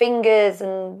fingers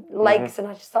and legs, and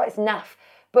I just thought it's naff.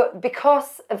 But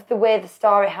because of the way the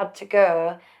story had to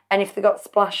go, and if they got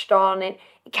splashed on, it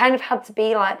kind of had to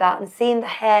be like that. And seeing the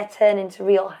hair turn into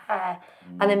real hair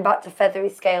and then back to feathery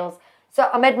scales. So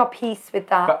I made my peace with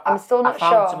that. But I'm still not sure.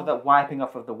 I found some of that wiping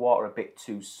off of the water a bit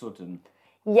too sudden.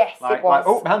 Yes, it was. Like,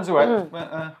 oh, my hands are wet.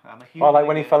 I'm a human. Or like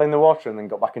when he fell in the water and then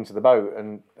got back into the boat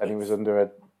and he was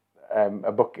under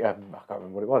a bucket. I can't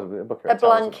remember what it was. A bucket. A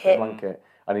blanket. A blanket.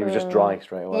 And he was just dry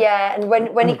straight away. Yeah, and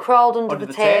when he crawled under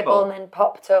the table and then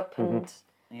popped up and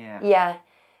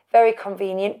very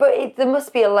convenient. But there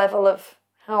must be a level of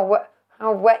how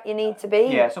wet you need to be.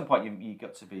 Yeah, at some point you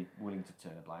got to be willing to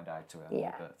turn a blind eye to it.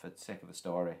 Yeah. For the sake of the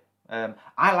story. I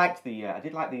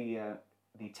did like the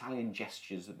the Italian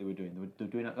gestures that they were doing. They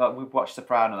were doing. Like, we've watched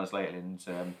Sopranos lately, and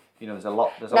there's a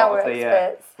lot. There's a Now lot of we're the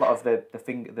experts.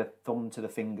 the thumb to the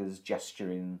fingers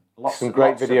gesturing. Some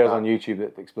great lots of videos that. on YouTube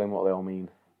that explain what they all mean.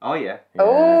 Oh yeah.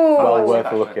 Oh, well worth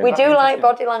Actually, looking. we That's do like interesting.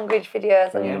 body language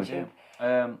videos on Yeah, we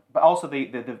YouTube. do. But also the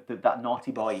that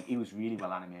naughty boy, he was really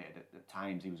well animated at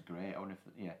times. He was great. I wonder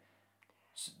if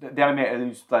the animator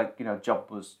whose job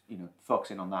was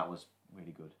focusing on that was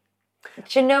really good.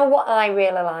 Do you know what I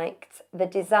really liked? The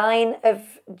design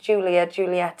of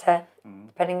Giulietta,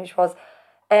 depending which was.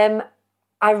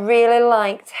 I really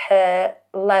liked her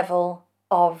level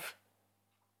of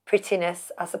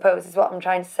prettiness, I suppose is what I'm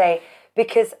trying to say.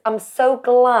 Because I'm so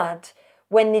glad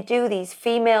when they do these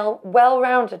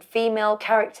well-rounded female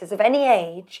characters of any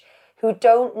age who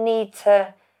don't need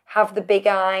to have the big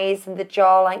eyes and the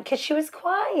jawline. Because she was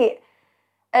quite...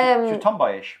 She was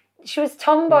tomboyish. She was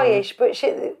tomboyish, but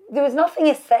there was nothing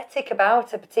aesthetic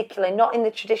about her particularly, not in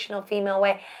the traditional female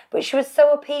way. But she was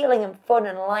so appealing and fun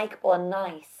and likeable and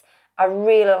nice. I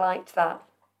really liked that.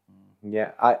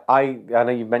 Yeah, I know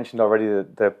you've mentioned already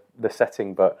the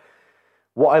setting, but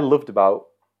what I loved about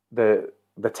the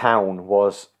town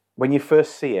was when you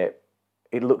first see it,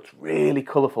 it looked really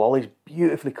colourful, all these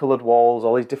beautifully coloured walls,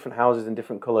 all these different houses in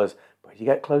different colours. But as you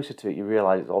get closer to it, you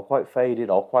realise it's all quite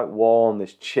faded, all quite worn.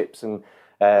 There's chips and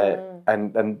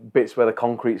bits where the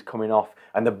concrete's coming off,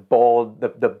 and the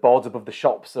boards above the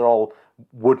shops are all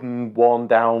wooden, worn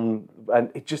down,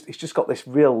 and it's just got this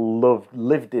real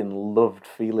lived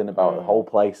feeling about the whole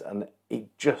place, and it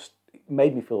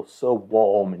made me feel so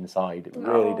warm inside. It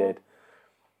really did.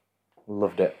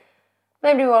 Loved it.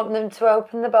 Made me want them to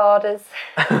open the borders.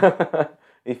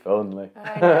 If only.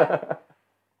 I know.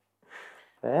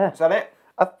 Yeah. Is that it?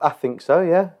 I think so,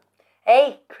 yeah.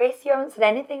 Hey, Chris, you haven't said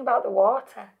anything about the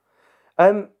water.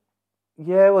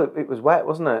 Yeah, well, it was wet,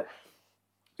 wasn't it?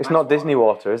 It's not Disney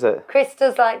water, is it? Chris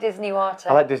does like Disney water.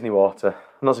 I like Disney water.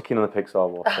 I'm not so keen on the Pixar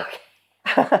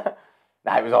water.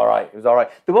 Nah, it was all right. It was all right.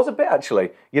 There was a bit actually.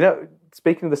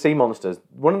 Speaking of the sea monsters,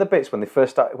 one of the bits when he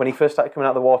first started coming out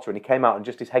of the water and he came out and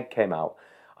just his head came out,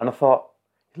 and I thought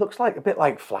it looks like a bit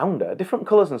like flounder, different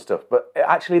colours and stuff, but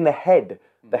actually in the head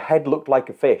looked like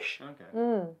a fish.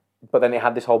 Okay. But then it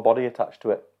had this whole body attached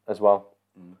to it as well.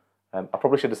 I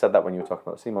probably should have said that when you were talking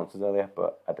about the sea monsters earlier,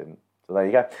 but I didn't. So there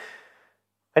you go.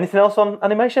 Anything else on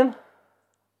animation?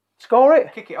 Score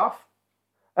it. Kick it off.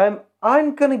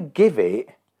 I'm going to give it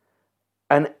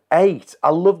an 8. I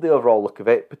love the overall look of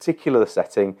it, particularly the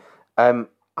setting. I'm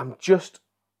not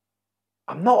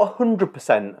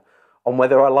 100% on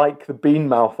whether I like the bean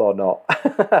mouth or not.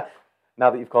 Now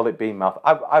that you've called it bean mouth,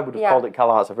 I would have called it Cal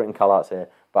Arts. I've written Cal Arts here,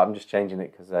 but I'm just changing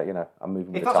it because I'm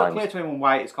moving with If the that's not times. clear to anyone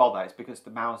why it's called that, it's because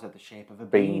the mouths are the shape of a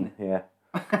bean. Yeah.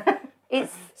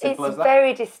 It's Simple as that.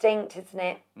 very distinct, isn't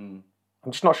it? I'm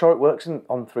just not sure it works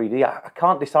on 3D. I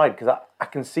can't decide because I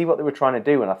can see what they were trying to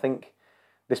do, and I think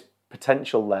there's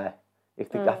potential there. I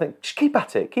think just keep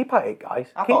at it, guys.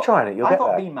 Keep trying it. You'll I get thought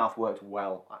there. bean mouth worked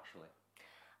well, actually.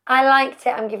 I liked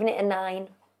it. I'm giving it a 9.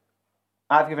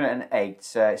 I've given it an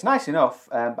 8. It's nice enough,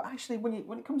 but actually, when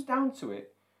it comes down to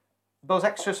it, those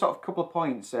extra sort of couple of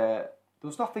points, there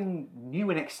was nothing new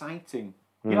and exciting.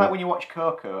 You know, like when you watch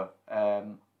Coco, there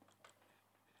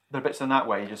are bits in that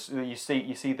way. You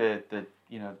see the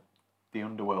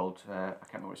underworld. I can't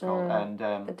remember what it's called, and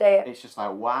The Day- it's just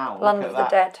like wow, Land look of at the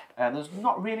that. Dead. And there's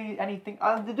not really anything.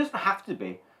 There doesn't have to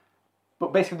be,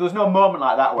 but basically, there was no moment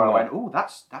like that where I went, "Oh,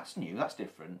 that's new, that's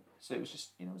different." So it was just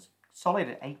it was solid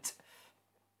at 8.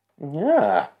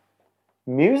 Yeah.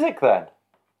 Music then.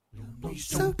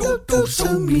 So do,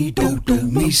 so me do,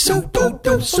 me so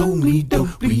me do.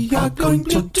 We are going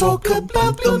to talk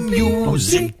about the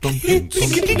music hits.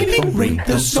 Rate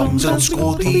the songs and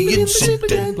score the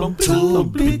incidental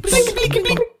bits.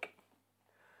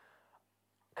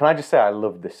 Can I just say I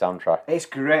love this soundtrack? It's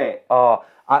great. Oh,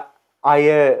 I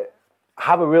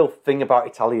have a real thing about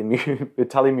Italian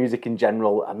music in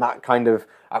general, and that kind of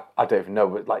I don't even know,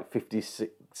 but like 50s,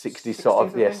 60s sort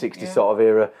of 60s sort of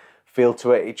era feel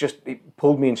to it. It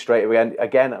pulled me in straight away. And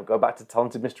again, I'll go back to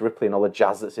Talented Mr. Ripley and all the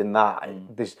jazz that's in that.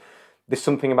 And there's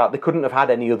something about they couldn't have had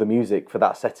any other music for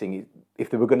that setting if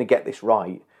they were going to get this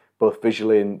right, both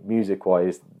visually and music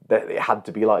wise. It had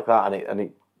to be like that, and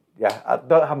it. Yeah, I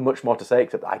don't have much more to say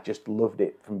except I just loved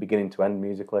it from beginning to end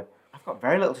musically. I've got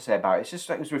very little to say about it. It's just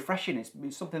it was refreshing. It's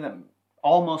something that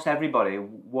almost everybody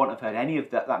won't have heard any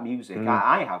of that music.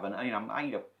 I haven't.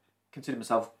 I consider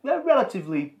myself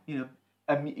relatively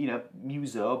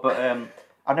muso, but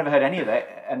I've never heard any of it,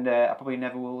 and I probably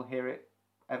never will hear it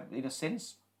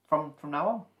since from now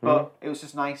on. But it was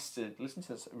just nice to listen to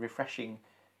this refreshing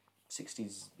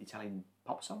 60s Italian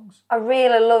pop songs. I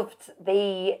really loved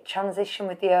the transition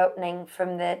with the opening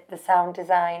from the sound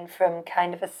design from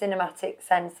kind of a cinematic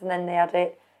sense, and then they had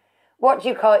it, what do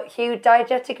you call it, Hugh?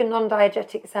 Diegetic and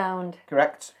non-diegetic sound.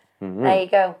 Correct. There you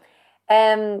go.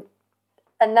 And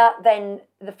that then,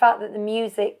 the fact that the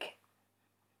music,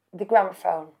 the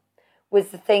gramophone, was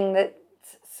the thing that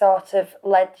sort of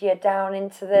led you down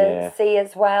into the sea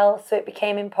as well. So it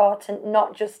became important,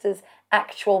 not just as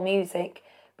actual music,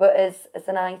 but as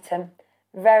an item.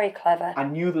 Very clever. I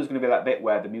knew there was going to be that bit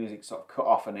where the music sort of cut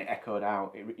off and it echoed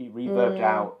out. It reverbed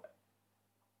out.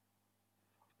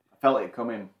 I felt it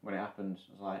coming when it happened.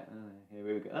 I was like, oh,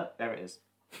 here we go. Oh, there it is.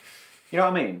 You know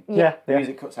what I mean? Yeah. The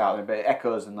music cuts out, but it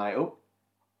echoes and like, oh,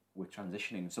 we're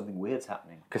transitioning. Something weird's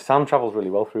happening. Because sound travels really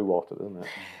well through water, doesn't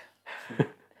it?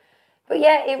 But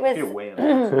yeah, it Be a was whale.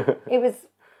 it was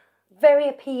very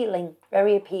appealing.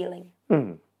 Very appealing.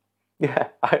 Yeah,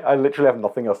 I literally have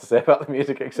nothing else to say about the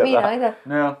music except Me that. neither.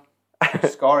 No.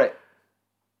 Score it.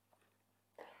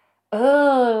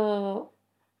 Oh,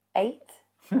 8.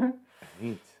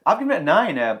 I've given it a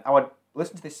 9. I would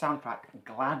listen to this soundtrack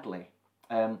gladly.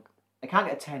 I can't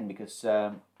get a 10 because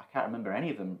I can't remember any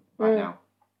of them right now.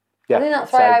 Yeah, I think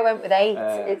that's why same. I went with 8.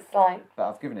 It's like, But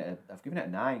I've given it a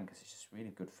 9 because it's just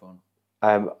really good fun.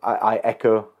 I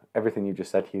echo everything you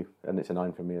just said, Hugh, and it's a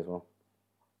 9 for me as well.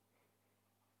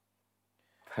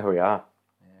 There we are.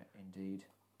 Yeah, indeed.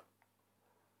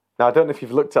 Now, I don't know if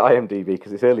you've looked at IMDb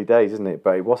because it's early days, isn't it?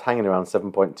 But it was hanging around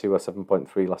 7.2 or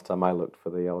 7.3 last time I looked for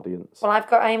the audience. well, I've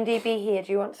got IMDb here.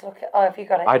 Do you want to look at? Oh, have you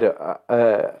got it? I don't.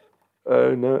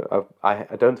 No, I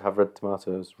don't have Red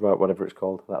Tomatoes, right? Whatever it's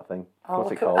called, that thing.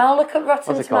 What's it called? I'll look at Rotten What's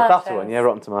it Tomatoes. called? That's the one. Yeah,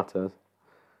 Rotten Tomatoes.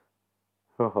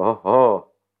 Oh.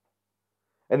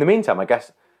 In the meantime, I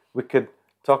guess we could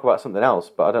talk about something else,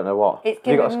 but I don't know what. It's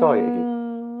have you got a given- score yet, Hugh?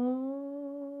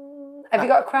 Have you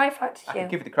got a cry factor, I Hugh? can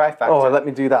give you the cry factor. Oh, let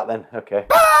me do that then. Okay.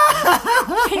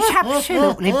 It's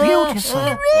absolutely beautiful.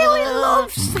 He really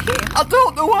loves it. I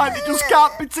don't know why they just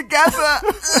can't be together.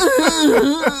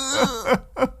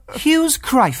 Hugh's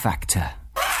Cry Factor.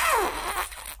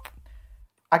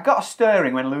 I got a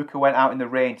stirring when Luca went out in the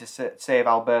rain to save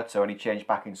Alberto and he changed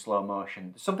back in slow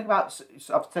motion. Something about,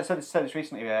 I've said this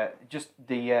recently, just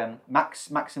the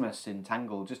Maximus in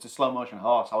Tangled, just a slow motion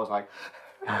horse. I was like,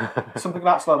 something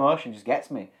about slow motion just gets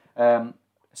me.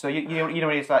 So you know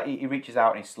he's like he reaches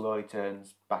out and he slowly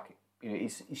turns back. You know,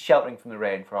 he's sheltering from the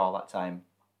rain for all that time,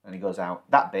 and he goes out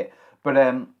that bit. But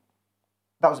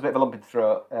that was a bit of a lump in the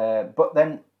throat. But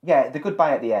then the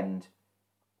goodbye at the end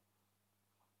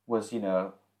was, you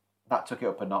know, that took it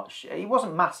up a notch. It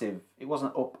wasn't massive. It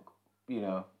wasn't up. You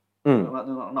know,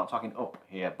 I'm not talking up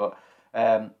here, but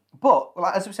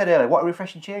like, as we said earlier, what a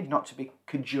refreshing change not to be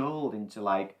cajoled into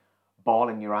like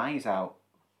bawling your eyes out.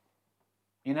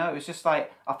 You know, it was just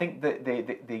like, I think that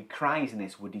the cries in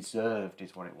this were deserved,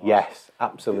 is what it was. Yes,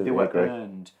 absolutely. They were agree.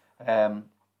 earned.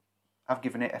 I've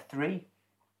given it a 3.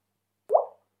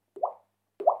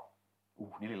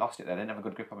 Ooh, nearly lost it there. I didn't have a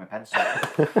good grip on my pencil.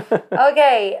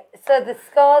 Okay, so the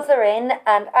scores are in,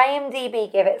 and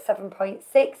IMDb gave it 7.6.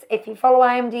 If you follow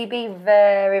IMDb,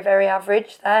 very, very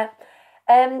average there.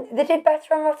 They did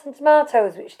better on Rotten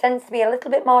Tomatoes, which tends to be a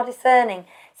little bit more discerning.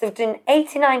 So they've done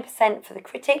 89% for the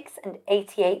critics and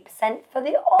 88% for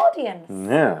the audience.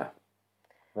 Yeah.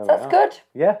 So that's good.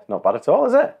 Yeah, not bad at all,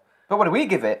 is it? But what do we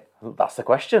give it? That's the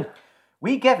question.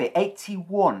 We gave it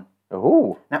 81.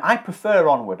 Ooh. Now, I prefer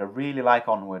Onward. I really like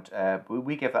Onward. But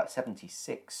we gave that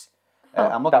 76.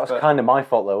 I'm looking That was for kind of my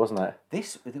fault, though, wasn't it?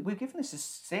 this. We're giving this the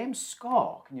same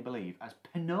score, can you believe, as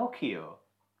Pinocchio.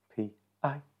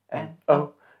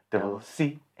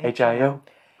 P-I-N-O-C-H-I-O.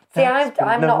 See,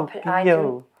 I'm not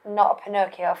Pinocchio. not a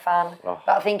Pinocchio fan, Oh.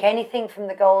 but I think anything from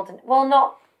the Golden... Well,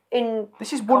 not in...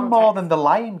 This is one more than The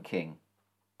Lion King.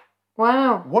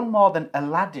 Wow. One more than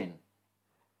Aladdin.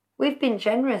 We've been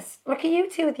generous. Look at you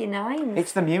two with your 9s.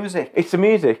 It's the music. It's the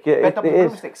music. It is.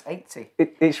 Broomsticks 80.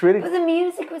 It's really... But the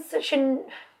music was such an...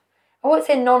 I won't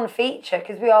say non-feature,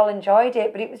 because we all enjoyed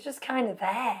it, but it was just kind of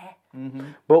there.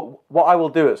 But what I will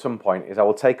do at some point is I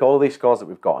will take all these scores that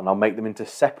we've got and I'll make them into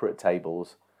separate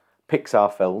tables,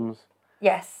 Pixar films,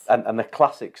 Yes. and the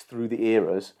classics through the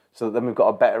eras, so that then we've got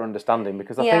a better understanding.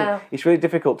 Because I Yeah. think it's really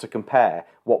difficult to compare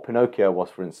what Pinocchio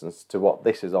was, for instance, to what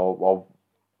this is, or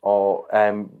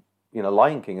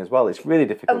Lion King as well. It's really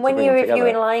difficult. And when to bring you're them together.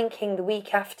 reviewing Lion King the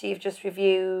week after you've just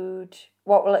reviewed,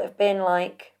 what will it have been,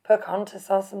 like Pocahontas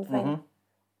or something?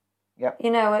 Yep. You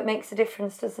know, it makes a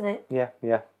difference, doesn't it? Yeah.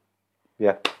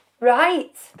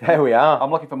 Right. There we are. I'm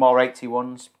looking for more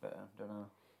 81s, but I don't know.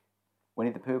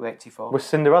 Winnie the Pooh, 84. Was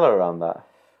Cinderella around that?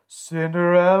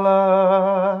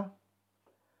 Cinderella.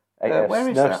 Where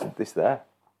is that? This there.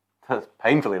 That's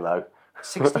painfully low.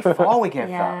 64 we gave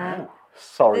Yeah. that.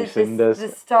 Sorry, Cinders. The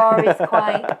story's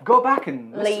quite Go back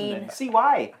and listen lean. and see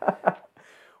why.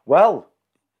 Well,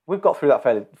 we've got through that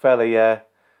fairly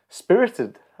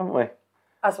spirited, haven't we?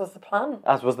 As was the plan.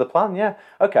 As was the plan, yeah.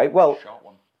 Okay, well,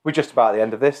 we're just about at the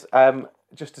end of this.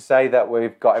 Just to say that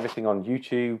we've got everything on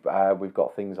YouTube. We've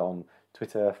got things on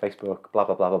Twitter, Facebook, blah,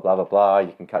 blah, blah, blah, blah, blah, blah.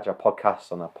 You can catch our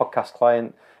podcasts on our podcast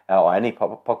client or any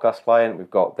podcast client.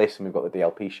 We've got this and we've got the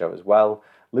DLP show as well.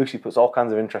 Lucy puts all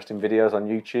kinds of interesting videos on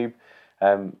YouTube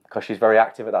because she's very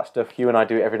active at that stuff. Hugh and I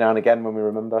do it every now and again when we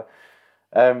remember.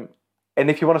 And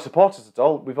if you want to support us at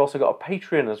all, we've also got a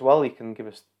Patreon as well. You can give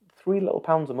us £3 little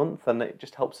a month and it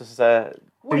just helps us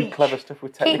do clever stuff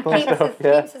with technical Keeps stuff.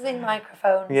 us in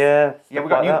microphones. Yeah, Yeah, we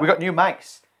got new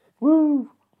mics. Woo!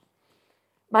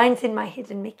 Mine's in my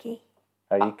hidden Mickey.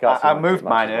 You can't see I my moved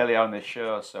mine matches. earlier on this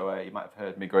show, so you might have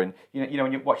heard me going. You know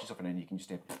when you're watching something and you can just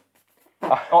do.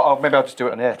 Oh, maybe I'll just do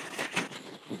it on here.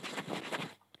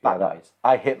 Yeah,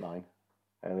 I hit mine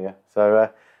earlier,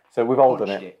 so we've all done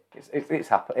Punched it.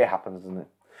 It happens, doesn't it?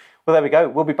 Well, there we go.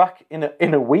 We'll be back in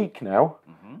a week now,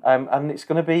 and it's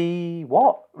going to be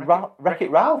what?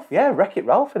 Wreck-It Ralph. Yeah, Wreck-It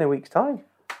Ralph in a week's time.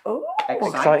 Oh,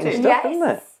 Exciting stuff, isn't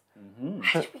it?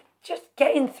 We're just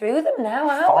getting through them now,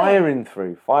 aren't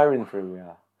we? Firing through we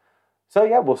are. So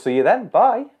yeah, we'll see you then.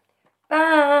 Bye.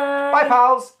 Bye. Bye,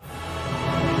 pals.